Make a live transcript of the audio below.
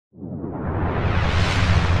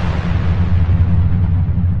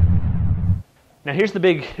Now here's the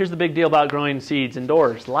big deal about growing seeds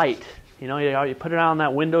indoors: light. You know, you put it out on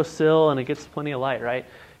that windowsill and it gets plenty of light, right?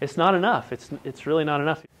 It's not enough. It's really not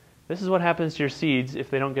enough. This is what happens to your seeds if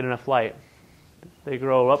they don't get enough light. They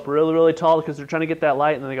grow up really, really tall because they're trying to get that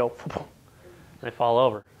light, and then they go, and they fall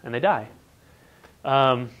over and they die.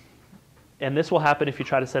 And this will happen if you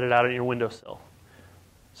try to set it out on your windowsill.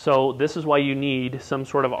 So this is why you need some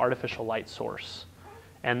sort of artificial light source.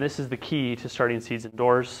 And this is the key to starting seeds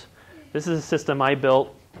indoors. This is a system I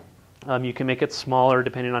built. You can make it smaller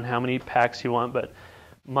depending on how many packs you want, but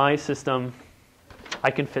my system,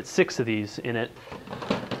 I can fit 6 of these in it.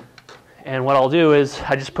 And what I'll do is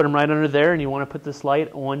I just put them right under there, and you want to put this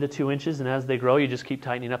light 1 to 2 inches, and as they grow, you just keep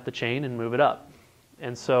tightening up the chain and move it up.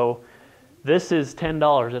 And so this is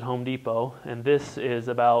 $10 at Home Depot, and this is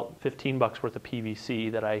about 15 bucks worth of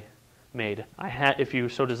PVC that I made. If you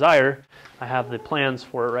so desire, I have the plans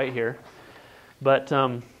for it right here. But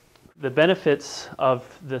the benefits of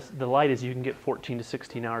the light is you can get 14 to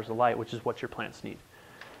 16 hours of light, which is what your plants need.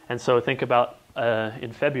 And so think about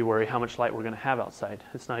in February how much light we're going to have outside.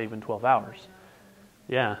 It's not even 12 hours.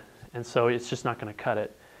 Yeah, and so it's just not going to cut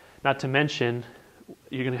it. Not to mention,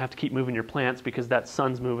 you're going to have to keep moving your plants because that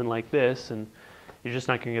sun's moving like this, and you're just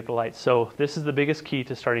not going to get the light. So this is the biggest key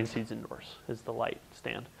to starting seeds indoors, is the light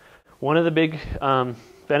stand. One of the big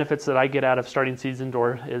benefits that I get out of starting seeds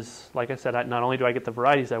indoor is, like I said, not only do I get the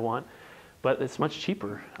varieties I want, but it's much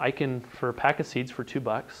cheaper. I can, for a pack of seeds for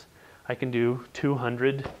 $2, I can do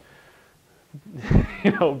 200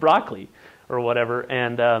 broccoli or whatever,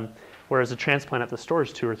 and whereas a transplant at the store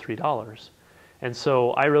is $2 or $3. And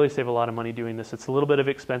so I really save a lot of money doing this. It's a little bit of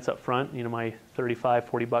expense up front, my 35,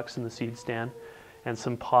 40 bucks in the seed stand, and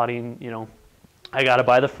some potting, I gotta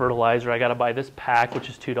buy the fertilizer, I gotta buy this pack, which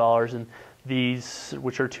is $2, and these,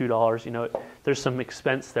 which are $2, there's some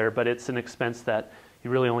expense there, but it's an expense that you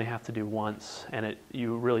really only have to do once, and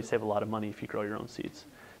you really save a lot of money if you grow your own seeds.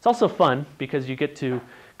 It's also fun because you get to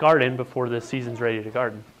garden before the season's ready to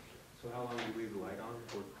garden. So how long do you leave the light on?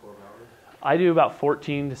 For 12 hours? I do about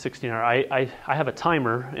 14 to 16 hours. I have a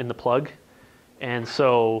timer in the plug, and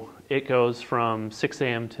so it goes from 6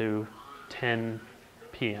 a.m. to 10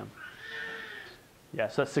 p.m. Yeah,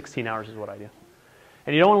 so that's 16 hours is what I do.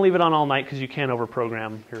 And you don't want to leave it on all night because you can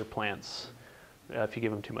overprogram your plants if you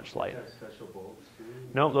give them too much light. You have special bulbs too?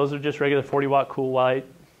 No, those are just regular 40-watt cool light.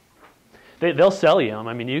 They'll sell you them.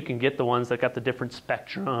 I mean, you can get the ones that got the different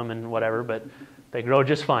spectrum and whatever, but they grow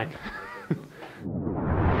just fine.